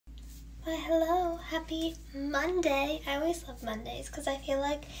Why, hello, happy Monday. I always love Mondays because I feel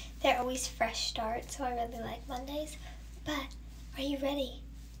like they're always fresh starts, so I really like Mondays. But are you ready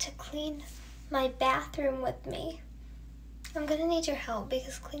to clean my bathroom with me? I'm gonna need your help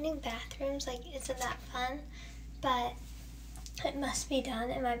because cleaning bathrooms isn't that fun, but it must be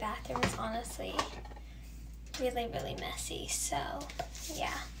done, and my bathroom is honestly really, really messy, so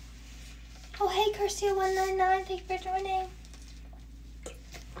yeah. Oh, hey, Kirstia199, thank you for joining.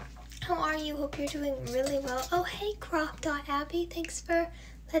 How are you? Hope you're doing really well. Oh, hey, Crop.Abby. Thanks for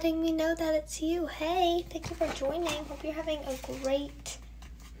letting me know that it's you. Hey, thank you for joining. Hope you're having a great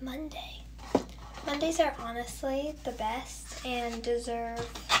Monday. Mondays are honestly the best and deserve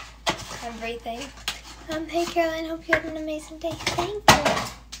everything. Hey, Caroline. Hope you had an amazing day. Thank you.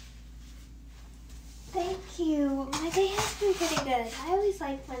 Thank you. My day has been pretty good. I always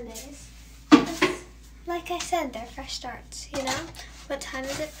like Mondays. Like I said, they're fresh starts, you know? What time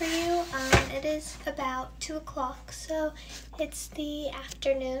is it for you? It is about 2 o'clock, so it's the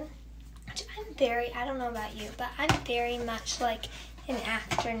afternoon, which I don't know about you, but I'm very much like an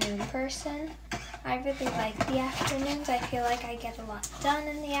afternoon person. I really like the afternoons. I feel like I get a lot done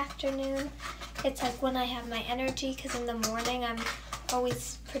in the afternoon. It's like when I have my energy, because in the morning I'm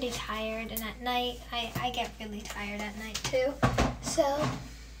always pretty tired, and at night, I get really tired at night too. So,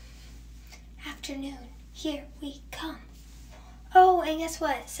 afternoon, here we come. Oh, and guess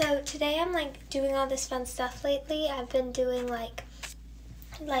what? So today I'm doing all this fun stuff lately. I've been doing like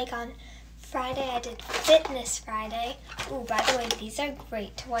on Friday I did Fitness Friday. Ooh, by the way, these are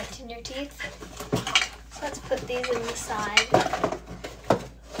great to whiten your teeth. So let's put these in the side.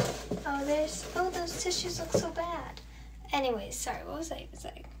 Oh, those tissues look so bad. Anyways, sorry, what was I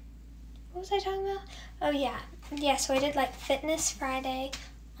talking about? Oh yeah. Yeah, so I did Fitness Friday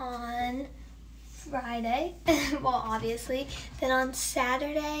on Friday, well, obviously. Then on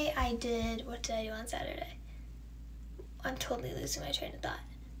Saturday, what did I do on Saturday? I'm totally losing my train of thought.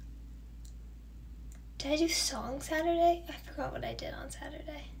 Did I do song Saturday? I forgot what I did on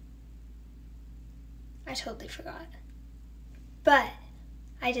Saturday. I totally forgot. But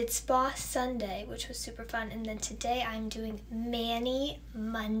I did Spa Sunday, which was super fun, and then today I'm doing Mani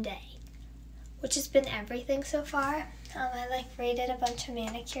Monday, which has been everything so far. I rated a bunch of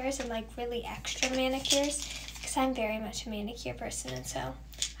manicures and really extra manicures because I'm very much a manicure person, and so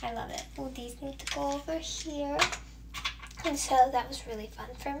I love it. Oh, these need to go over here. And so that was really fun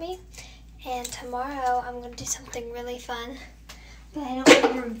for me. And tomorrow I'm going to do something really fun, but I don't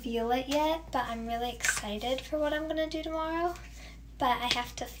want to reveal it yet, but I'm really excited for what I'm going to do tomorrow, but I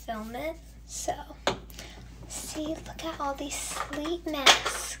have to film it. So, see, look at all these sleep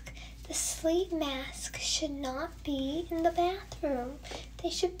masks. The sleep mask should not be in the bathroom. They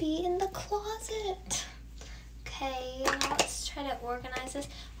should be in the closet. Okay, now let's try to organize this.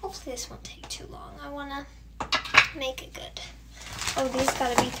 Hopefully this won't take too long. I want to make it good. Oh, these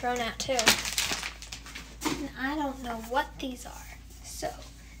got to be thrown out too. And I don't know what these are. So,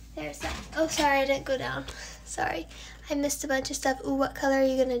 there's that. Oh, sorry, I didn't go down. Sorry, I missed a bunch of stuff. Ooh, what color are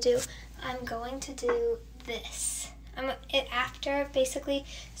you going to do? I'm going to do this.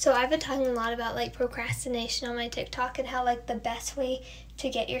 So I've been talking a lot about procrastination on my TikTok and how the best way to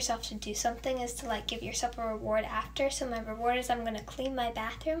get yourself to do something is to give yourself a reward after. So my reward is I'm going to clean my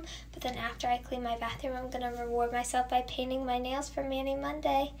bathroom, but then after I clean my bathroom, I'm going to reward myself by painting my nails for Mani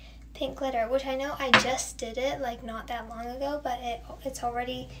Monday, pink glitter, which I know I just did it not that long ago, but it's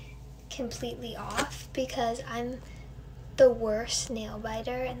already completely off because I'm the worst nail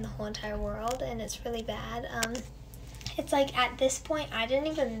biter in the whole entire world, and it's really bad. It's at this point, I didn't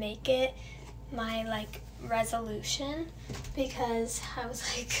even make it my resolution because I was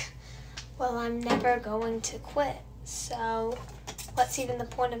well, I'm never going to quit. So what's even the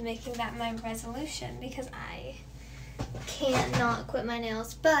point of making that my resolution, because I can't not quit my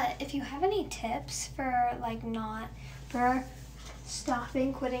nails. But if you have any tips for for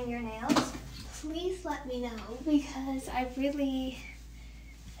stopping quitting your nails, please let me know because I really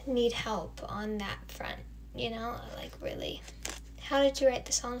need help on that front. You know, really. How did you write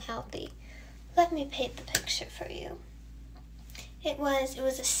the song Healthy? Let me paint the picture for you. It was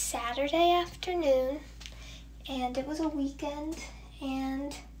a Saturday afternoon, and it was a weekend,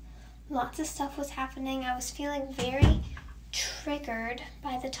 and lots of stuff was happening. I was feeling very triggered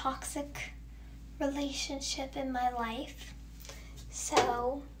by the toxic relationship in my life.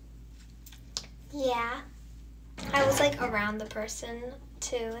 So, yeah. I was around the person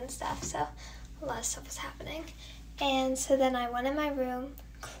too and stuff, so a lot of stuff was happening. And so then I went in my room,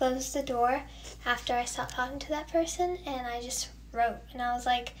 closed the door after I stopped talking to that person, and I just wrote. And I was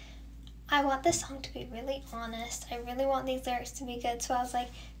I want this song to be really honest. I really want these lyrics to be good. So I was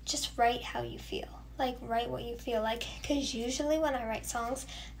just write how you feel. Like, write what you feel like, because usually when I write songs,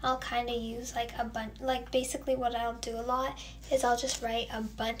 I'll kind of use like a bunch, like basically what I'll do a lot is I'll just write a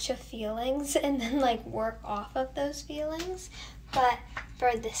bunch of feelings and then like work off of those feelings. But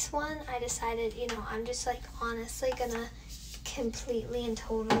for this one, I decided, you know, I'm just like honestly gonna completely and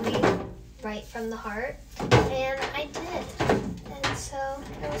totally write from the heart, and I did, and so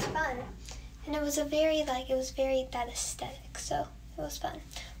it was fun, and it was very that aesthetic, so it was fun.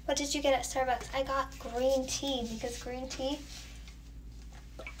 What did you get at Starbucks? I got green tea, because green tea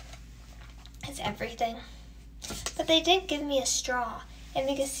is everything. But they did give me a straw, and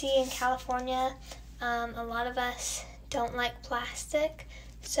because see, in California, a lot of us don't like plastic,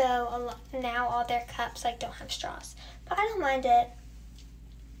 so now all their cups like don't have straws. But I don't mind it.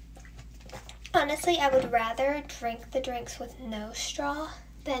 Honestly, I would rather drink the drinks with no straw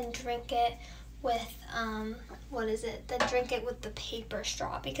than drink it with than drink it with the paper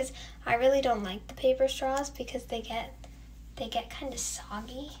straw, because I really don't like the paper straws because they get kind of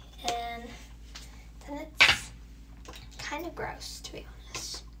soggy, and then it's kind of gross, to be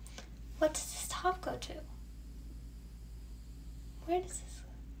honest. What does this top go to? Where does this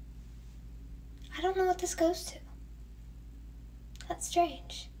go? I don't know what this goes to. That's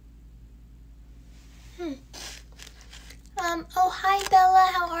strange. Oh, hi Bella,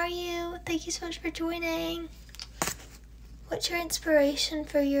 how are you? Thank you so much for joining. What's your inspiration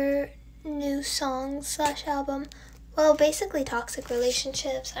for your new song / album? Well, basically toxic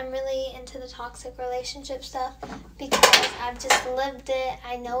relationships. I'm really into the toxic relationship stuff because I've just lived it,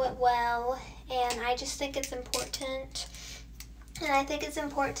 I know it well, and I just think it's important. And I think it's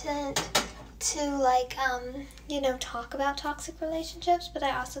important to like, talk about toxic relationships, but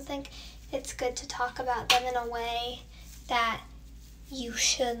I also think it's good to talk about them in a way that you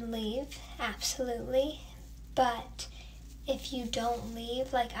should leave, absolutely. But if you don't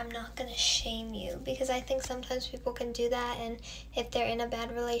leave, like, I'm not gonna shame you, because I think sometimes people can do that, and if they're in a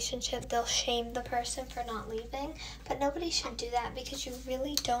bad relationship, they'll shame the person for not leaving. But nobody should do that, because you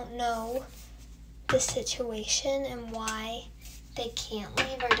really don't know the situation and why they can't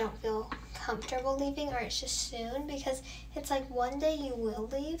leave or don't feel comfortable leaving, or it's just soon, because it's like one day you will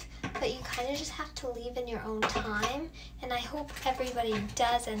leave, but you kind of just have to leave in your own time, and I hope everybody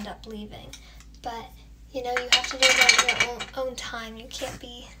does end up leaving, but you know, you have to do it in your own time. You can't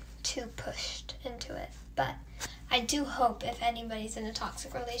be too pushed into it. But I do hope if anybody's in a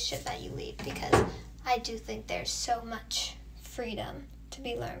toxic relationship that you leave, because I do think there's so much freedom to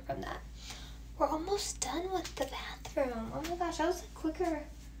be learned from that. We're almost done with the bathroom. Oh my gosh, that was like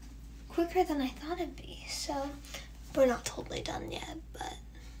quicker than I thought it'd be. So we're not totally done yet, but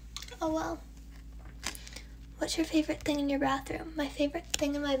oh well. What's your favorite thing in your bathroom? My favorite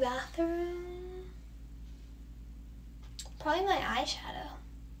thing in my bathroom? Probably my eyeshadow.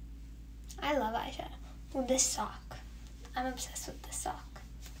 I love eyeshadow. Well, this sock. I'm obsessed with this sock,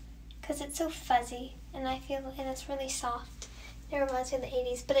 because it's so fuzzy, and it's really soft. It reminds me of the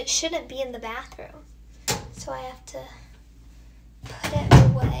 80s, but it shouldn't be in the bathroom, so I have to put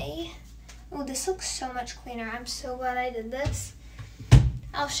it away. Oh, this looks so much cleaner. I'm so glad I did this.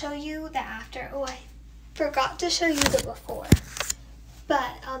 I'll show you the after. Oh, I forgot to show you the before,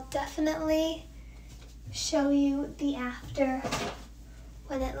 but I'll definitely show you the after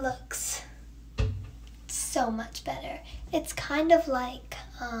when it looks so much better. It's kind of like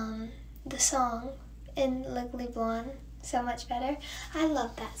the song in Legally Blonde, So Much Better. I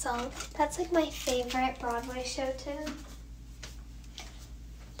love that song. That's like my favorite Broadway show too.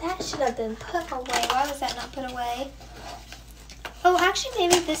 That should have been put away. Why was that not put away? Oh, actually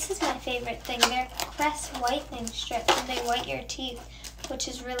maybe this is my favorite thing. They're Crest whitening strips, and they white your teeth, which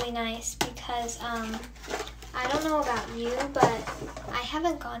is really nice, because I don't know about you, but I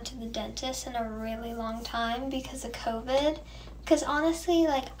haven't gone to the dentist in a really long time because of COVID. Because honestly,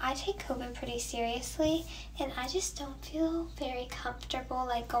 like, I take COVID pretty seriously, and I just don't feel very comfortable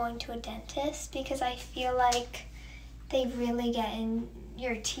like going to a dentist, because I feel like they really get in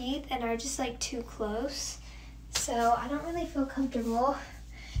your teeth and are just like too close. So I don't really feel comfortable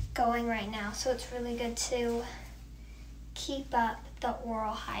going right now, so it's really good to keep up the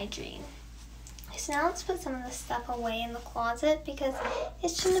oral hygiene. So now let's put some of this stuff away in the closet, because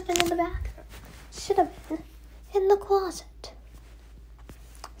it shouldn't have been in the bathroom. It should have been in the closet.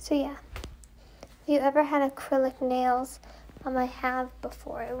 So yeah, if you ever had acrylic nails, I have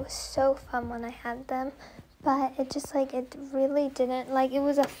before. It was so fun when I had them, but it just like, it really didn't, like, it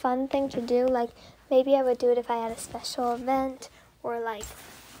was a fun thing to do. Like, maybe I would do it if I had a special event, or like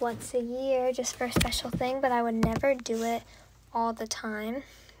once a year just for a special thing, but I would never do it all the time,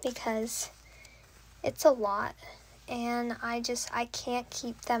 because it's a lot, and I can't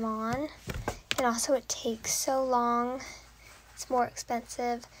keep them on. And also it takes so long. It's more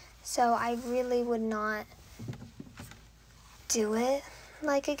expensive. So I really would not do it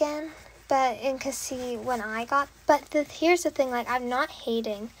like again. Cause see, when I got, here's the thing, like I'm not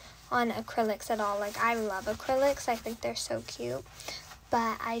hating on acrylics at all. Like I love acrylics. I think they're so cute.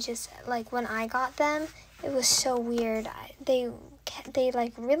 But I just, like when I got them, it was so weird. They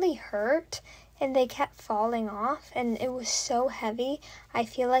like really hurt and they kept falling off and it was so heavy. I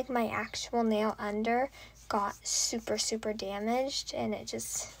feel like my actual nail under got super, super damaged and it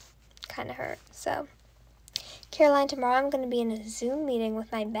just kind of hurt. So Caroline, tomorrow I'm going to be in a Zoom meeting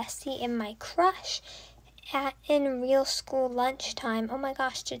with my bestie and my crush in real school lunchtime. Oh my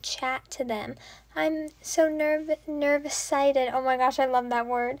gosh, to chat to them. I'm so nervous-sighted. Oh my gosh, I love that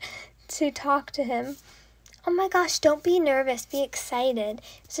word. To talk to him. Oh my gosh, don't be nervous. Be excited.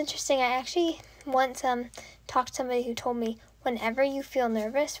 It's interesting. I actually once talked to somebody who told me, whenever you feel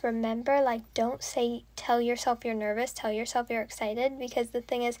nervous, remember, like, don't tell yourself you're nervous, tell yourself you're excited, because the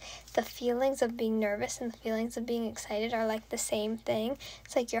thing is, the feelings of being nervous and the feelings of being excited are, like, the same thing.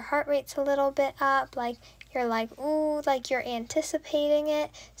 It's like your heart rate's a little bit up, like, you're like, ooh, like, you're anticipating it.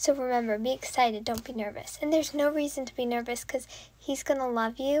 So remember, be excited, don't be nervous. And there's no reason to be nervous, because he's gonna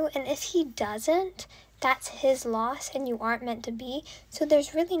love you, and if he doesn't, that's his loss, and you aren't meant to be, so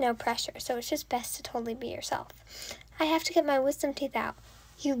there's really no pressure, so it's just best to totally be yourself. I have to get my wisdom teeth out.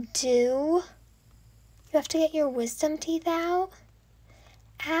 You do? You have to get your wisdom teeth out?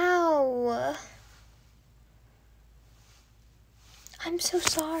 Ow. I'm so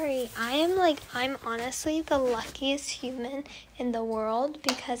sorry. I'm honestly the luckiest human in the world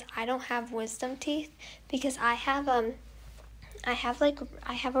because I don't have wisdom teeth, because I have a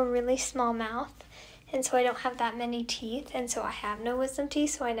really small mouth, and so I don't have that many teeth, and so I have no wisdom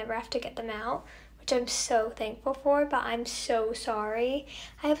teeth, so I never have to get them out, which I'm so thankful for, but I'm so sorry.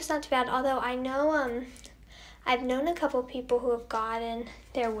 I hope it's not too bad, although I know, I've known a couple people who have gotten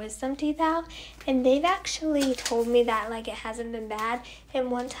their wisdom teeth out, and they've actually told me that, like, it hasn't been bad, and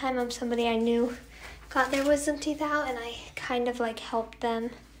one time, somebody I knew got their wisdom teeth out, and I kind of, like, helped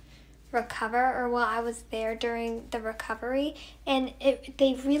them recover, or while I was there during the recovery, and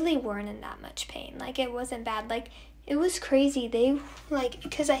they really weren't in that much pain. Like, it wasn't bad. Like, it was crazy. They, like,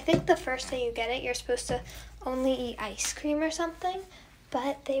 because I think the first day you get it, you're supposed to only eat ice cream or something,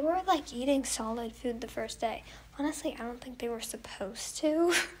 but they were, like, eating solid food the first day. Honestly, I don't think they were supposed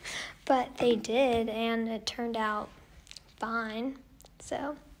to, but they did, and it turned out fine.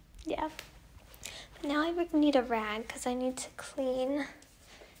 So, yeah. But now I need a rag because I need to clean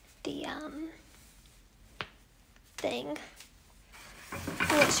the thing.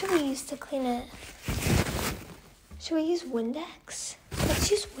 What should we use to clean it? Should we use Windex?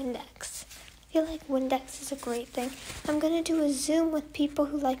 Let's use Windex. I feel like Windex is a great thing. I'm gonna do a Zoom with people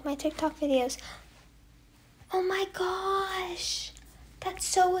who like my TikTok videos. Oh my gosh, that's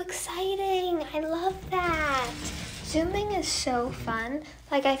so exciting. I love that. Zooming is so fun.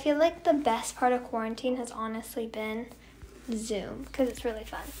 Like, I feel like the best part of quarantine has honestly been Zoom, because it's really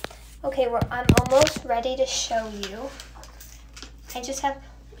fun. Okay, I'm almost ready to show you. I just have,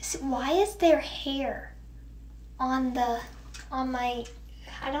 why is there hair on my,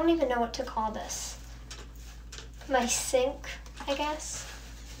 I don't even know what to call this. My sink, I guess.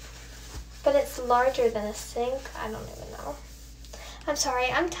 But it's larger than a sink. I don't even know. I'm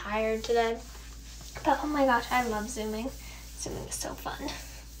sorry, I'm tired today. But oh my gosh, I love Zooming. Zooming is so fun.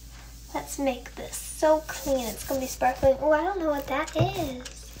 Let's make this so clean. It's gonna be sparkling. Oh, I don't know what that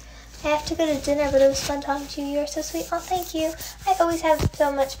is. I have to go to dinner, but it was fun talking to you. You're so sweet. Oh, thank you. I always have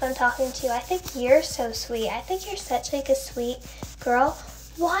so much fun talking to you. I think you're so sweet. I think you're such like a sweet girl.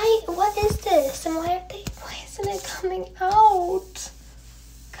 What is this? And why isn't it coming out?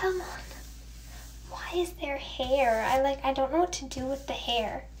 Come on. Why is there hair? I don't know what to do with the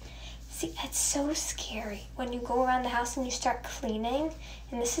hair. See, it's so scary when you go around the house and you start cleaning,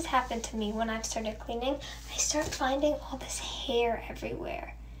 and this has happened to me when I've started cleaning. I start finding all this hair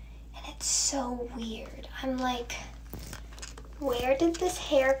everywhere, and it's so weird. I'm like, where did this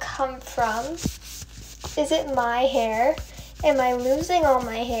hair come from? Is it my hair? Am I losing all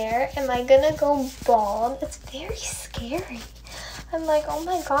my hair? Am I gonna go bald? It's very scary. I'm like, oh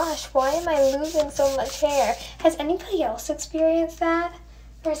my gosh, why am I losing so much hair? Has anybody else experienced that?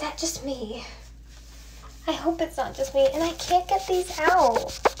 Or is that just me? I hope it's not just me. And I can't get these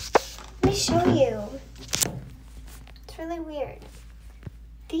out. Let me show you. It's really weird.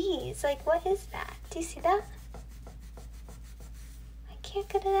 These, like, what is that? Do you see that? I can't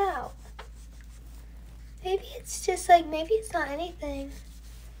get it out. Maybe it's just like, maybe it's not anything.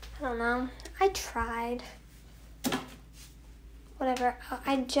 I don't know. I tried. whatever.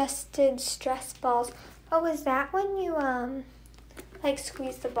 I just did stress balls. Oh, is that when you like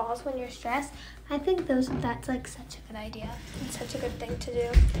squeeze the balls when you're stressed? I think that's like such a good idea and such a good thing to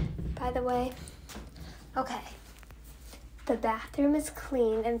do, by the way. Okay. The bathroom is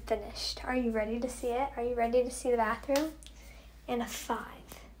clean and finished. Are you ready to see it? Are you ready to see the bathroom? And a 5,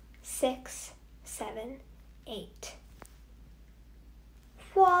 6, 7, 8.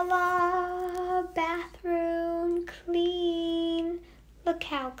 Voila! Bathroom clean. Look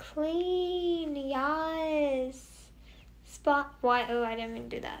how clean. Yes. Why? Oh, I didn't even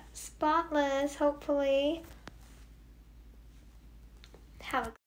do that. Spotless, hopefully. Have a